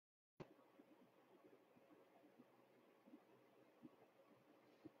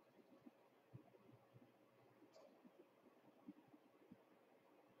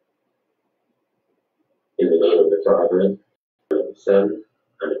In the name of the Father, and of the Son,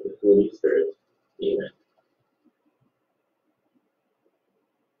 and of the Holy Spirit. Amen.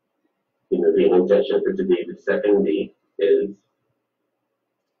 The Novena intention for today, the second day, is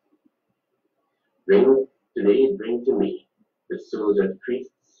bring to me the souls of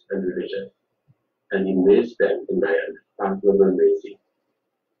priests and religious, and immerse them in my unfathomable mercy.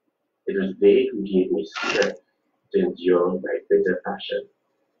 It was they who gave me strength to endure my bitter passion.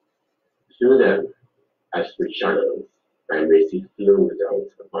 Through them, as through channels, my mercy flows out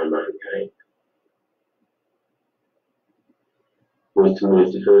upon mankind. Most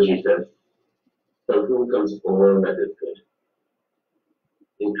merciful Jesus, from whom comes all that is good,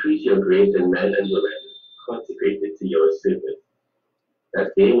 increase your grace in men and women consecrated to your service,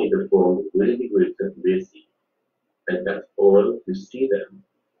 that they may perform worthy works of mercy, and that all who see them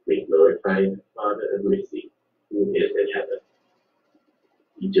may glorify the Father of mercy, who is in heaven.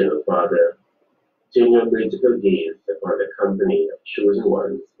 Eternal Father, turn your merciful gaze upon the company of chosen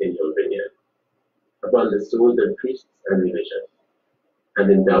ones in your vineyard, upon the souls of priests and religious, and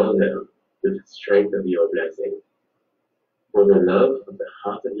endow them with the strength of your blessing. For the love of the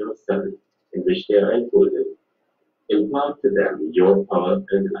heart of your Son, in which they are enfolded, impart to them your power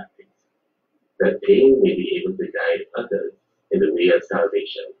and light, that they may be able to guide others in the way of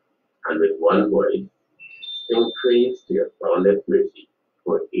salvation, and with one voice sing praise to your boundless mercy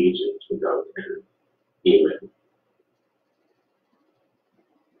for ages without end. Amen.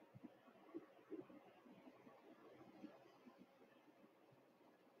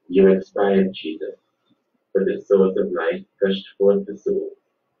 You expired, Jesus, but the source of life gushed forth the soul,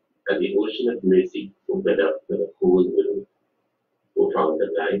 and the ocean of mercy opened up to the whole world. O fount of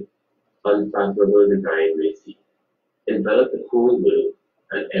life, unfathomable divine mercy, envelop the whole world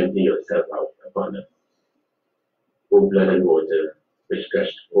and empty yourself out upon us. O blood and water, which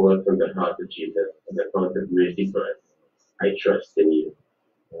gushed forth from the heart of Jesus as a fount of mercy for us, I trust in you.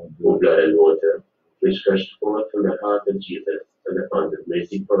 O blood and water, which gushed forth from the heart of Jesus as a fount of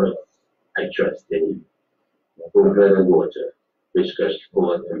mercy for us, I trust in you. O blood and water, which gushed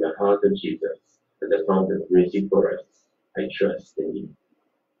forth from the heart of Jesus as a fount of mercy for us, I trust in you.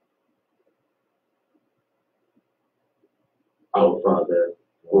 Our Father,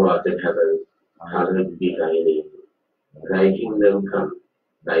 who art in heaven, hallowed be thy name. Thy kingdom come,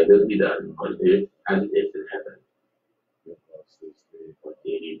 thy will be done on earth as it is in heaven. Give us this day our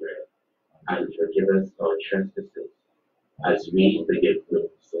daily bread, and forgive us our trespasses, as we forgive those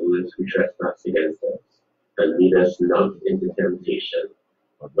who trespass against us. And lead us not into temptation,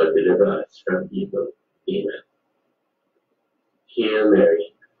 but deliver us from evil. Amen. Hail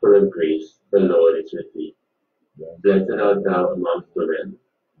Mary, full of grace, the Lord is with thee. Blessed art thou amongst women,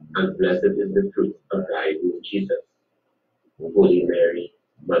 and blessed is the fruit of thy womb, Jesus. Holy Mary,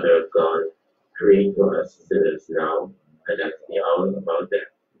 Mother of God, pray for us sinners now and at the hour of our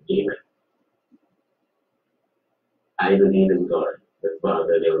death. Amen. I believe in God, the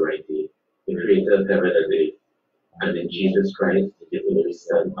Father, the Almighty, the Creator of heaven and earth, and in Jesus Christ, his only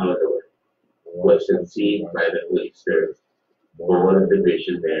Son, our Lord, who was conceived by the Holy Spirit, born of the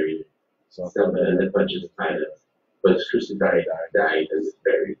Virgin Mary, suffered under Pontius Pilate, was crucified, died, and was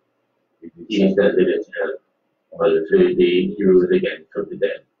buried. He descended into hell. On the third day he rose again from the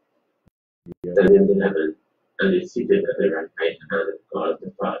dead. He ascended into heaven, and is seated at the right hand of God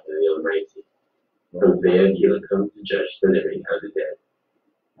the Father, the Almighty. From there he will come to judge the living and the dead.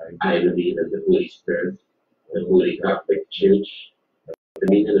 I believe in the Holy Spirit, the Holy Catholic Church, the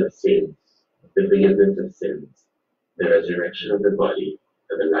communion of saints, the forgiveness of sins, the resurrection of the body,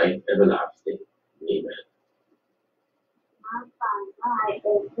 and the life everlasting. Amen.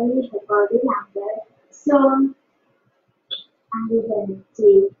 Son and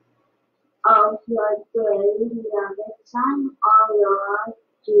divinity of your dearly beloved Son, our Lord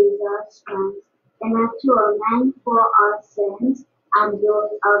Jesus Christ, in atonement for our sins and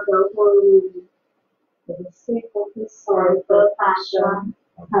those of the whole world. For the sake of his sorrowful passion,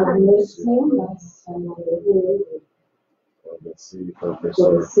 have mercy on us and on the whole world. For the sake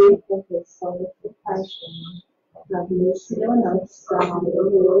of his sorrowful passion, have mercy on us and on the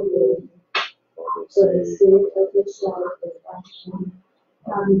whole world. For the sake of his sorrowful passion,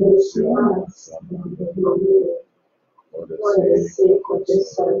 have mercy on us and on the whole world. For the sake of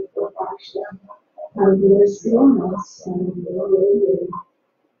his sorrowful passion, have mercy on us and on the whole world.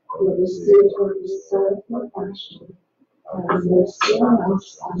 For the sake of his sorrowful passion, have mercy on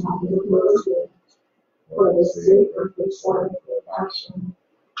us and on the whole world. For the sake of his sorrowful passion,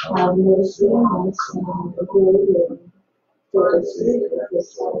 have mercy on us and on the whole world. For the sake of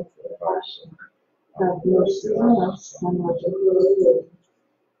his sorrowful passion, have mercy on us and on the whole world.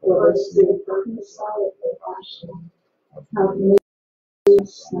 for the sake of his sorrowful passion, have mercy on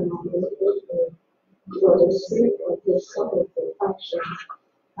us and on the whole world. For the sake of his sorrowful passion,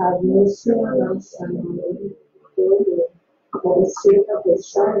 have mercy on us and on the whole world. For the sake of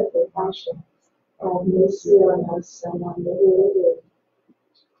his sorrowful passion, have mercy on us and on the whole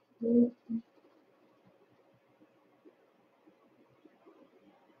world.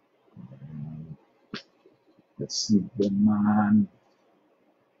 Let's see the man.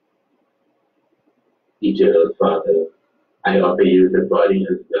 Eternal Father, I offer you the body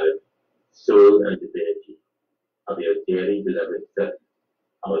and blood, soul and divinity of your dearly beloved Son,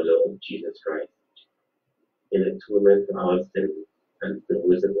 our Lord Jesus Christ, in atonement for our sins and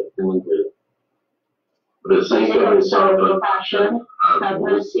those of the whole world. For the sake of his sorrowful passion, have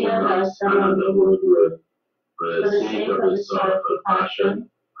mercy on us and on the whole world. For the sake of his sorrowful passion,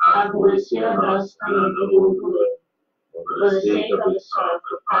 have mercy on us and on the whole world. For the sake of his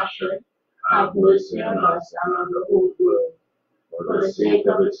sorrowful passion, have mercy on us and on the whole world. For the sake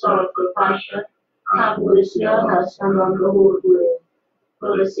of his sorrowful passion, have mercy on us and on the whole world.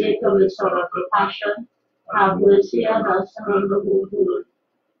 For the sake of his sorrowful passion, have mercy on us and on the whole world.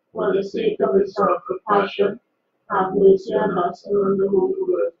 For the sake of his sorrowful passion, have mercy on us and on the whole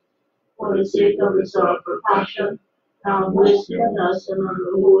world. For the sake of his sorrowful passion, have mercy on us and on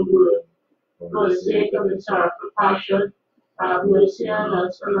the whole world. For the sake of his sorrowful passion, have mercy on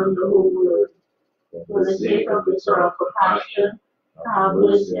us and on the whole world. For the sake of his sorrowful passion, have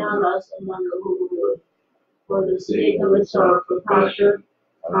mercy on us and on the whole world. For the sake of his sorrowful passion,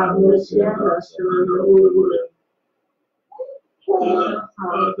 have mercy on us and on the whole world.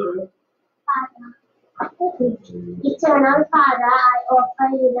 Eternal Father, I offer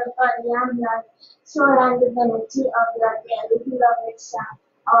you the body and blood, soul and divinity of your dearly beloved Son,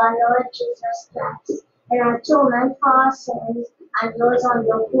 our Lord Jesus Christ, in atonement for our sins and those on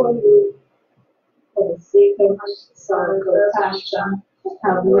the whole world. For the sake of his sorrowful passion,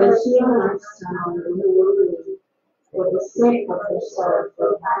 have mercy on us and on the whole world. For the sake of his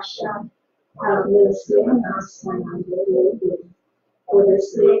sorrowful passion, have mercy on us and on the whole world. For the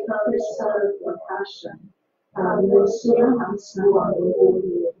sake of his sorrowful passion, have mercy on us and on the whole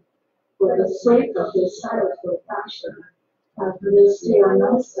world. For the sake of his sorrowful passion, have mercy on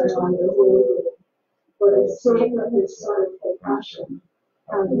us and on the whole world. For the sake of his sorrowful passion,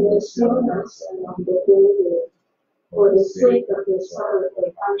 have mercy on us and on the whole world. For the sake of his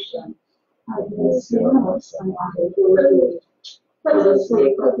sorrowful passion, have mercy on us and on the whole world. For the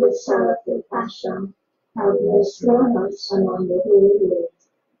sake of his sorrowful passion, have mercy on us and on the whole world.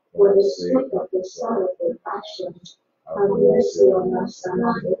 For the sake of his sorrowful passion, have mercy on us and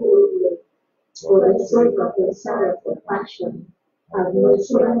on the whole world. For the sake of his sorrowful passion, have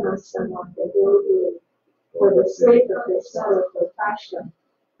mercy on us and on the whole world. For the sake of his sorrowful passion,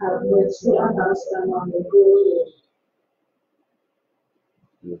 have mercy on us and on the whole world.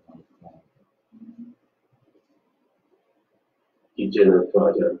 Eternal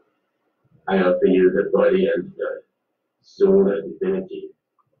Father, I offer you the body and blood, soul and divinity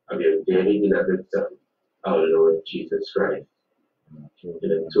of your dearly beloved Son, our Lord Jesus Christ,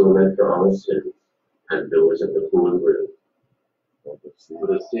 in atonement for our sins and those of the whole world. For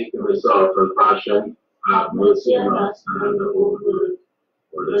the sake of his sorrowful passion, have mercy on us and on the whole world.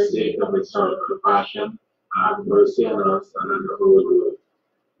 For the sake of his sorrowful passion, have mercy on us and on the whole world.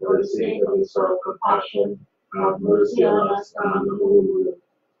 For the sake of his sorrowful passion, have mercy on us and on the whole world.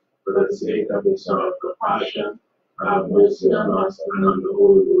 For the sake of his sorrowful passion, have mercy on us and on the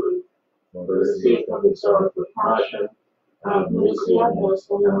whole world. For the sake of his sorrowful passion, have mercy on us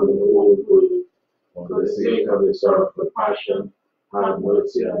and on the whole world. For the sake of his sorrowful passion, have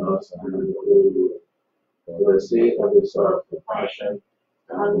mercy on us and on the whole world. For the sake of his sorrowful passion,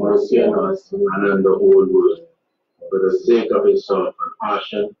 have mercy on us and on the whole world. For the sake of his sorrowful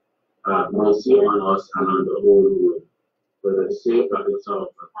passion, have mercy on us and on the whole world. For the sake of his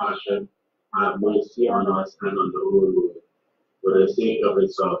sorrowful passion, have mercy on us and on the whole world. For the sake of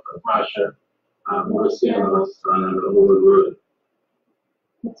his sorrowful passion, have mercy on us and on the whole world.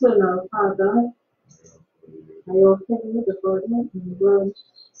 Eternal Father, I offer you the body and blood,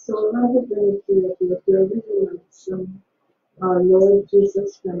 soul and divinity of your dearly beloved Son, our Lord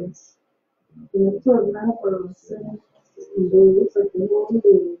Jesus Christ, in atonement for our sins and those of the whole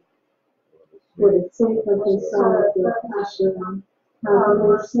world. For the sake of his sorrowful passion, have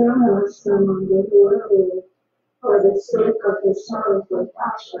mercy on us and on the whole world. For the sake of his sorrowful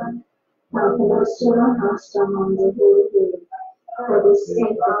passion, have mercy on us and on the whole world. For the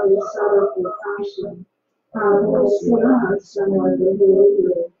sake of his sorrowful passion, have mercy on us and on the whole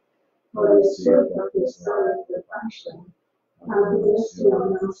world. For the sake of his sorrowful passion, Have mercy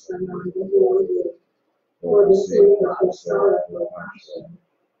on us and on the whole world. For the sake of the sorrowful passion,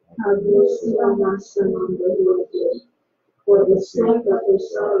 have mercy on us and on the whole world. For the sake of the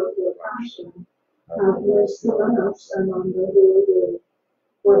sorrowful passion, have mercy on us and on the whole world.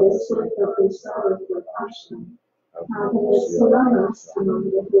 For the sake of the sorrowful passion, have mercy on us and on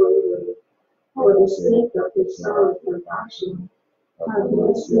the whole world. For the sake of the sorrowful passion, have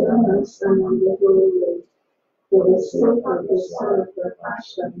mercy on us and on the whole world. For the sake of the sorrowful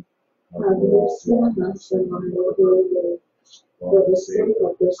passion, have mercy on us and on the whole world. For the sake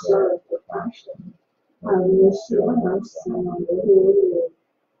of the sorrowful passion, have mercy on us and on the whole world.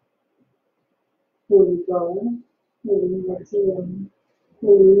 Holy God, Holy Mighty One,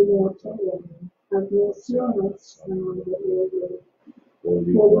 Holy Immortal One, have mercy on us and on the whole world.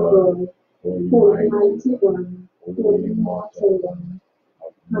 Holy God, Holy Mighty One, Holy Immortal One,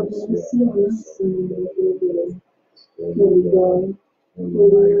 have mercy on us and on the whole world. Holy God,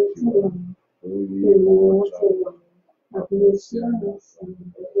 Holy Mighty One, Holy Immortal One, have mercy on us and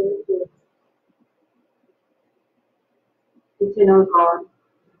on the whole world. Eternal God,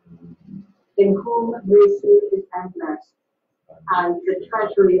 in whom mercy is endless, and the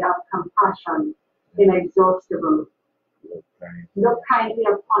treasury of compassion inexhaustible, look kindly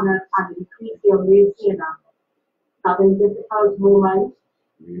upon us and increase your mercy in us, that in difficult moments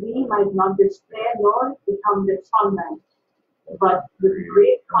we might not despair nor become despondent, but with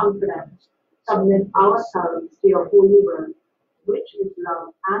great confidence submit ourselves to your holy will, which is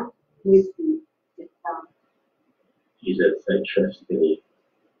love and mercy itself. Jesus, I trust in you.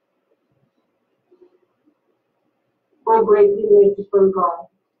 O greatly merciful God,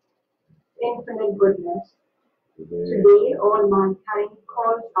 infinite goodness, today all mankind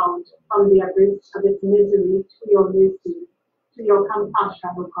calls out from the abyss of its misery to your mercy, to your compassion,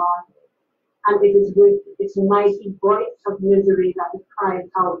 O God. And it is with its mighty voice of misery that it cries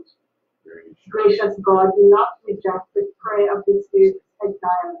out. Gracious God, do not reject the prayer of this earth's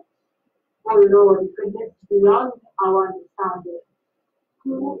exile. O Lord, goodness beyond our understanding,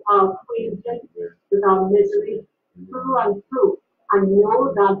 who are acquainted with our misery through and through, and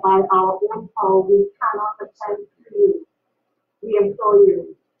know that by our own power we cannot attend to you. We implore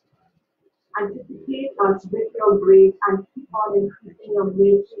you, anticipate us with your grace and keep on increasing your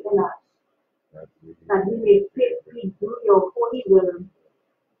mercy in us, that we may faithfully do your holy will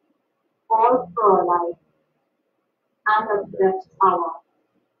all through our life and at death's hour.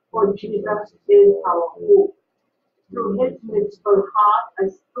 For Jesus is our hope. Through his merciful heart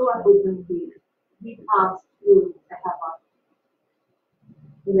as through an open gate, we pass through to heaven.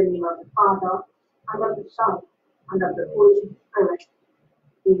 In the name of the Father, and of the Son, and of the Holy Spirit.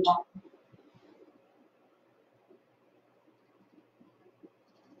 Amen.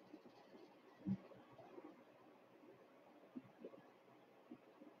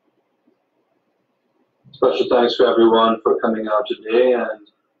 Special thanks for everyone for coming out today,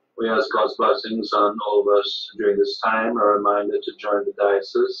 and we ask God's blessings on all of us during this time. A reminder to join the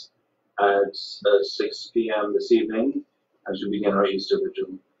diocese at 6 p.m. this evening as we begin our Easter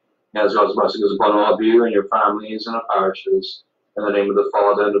Vigil. We ask God's blessings upon all of you and your families and our parishes. In the name of the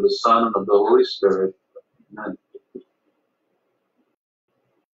Father, and of the Son, and of the Holy Spirit. Amen.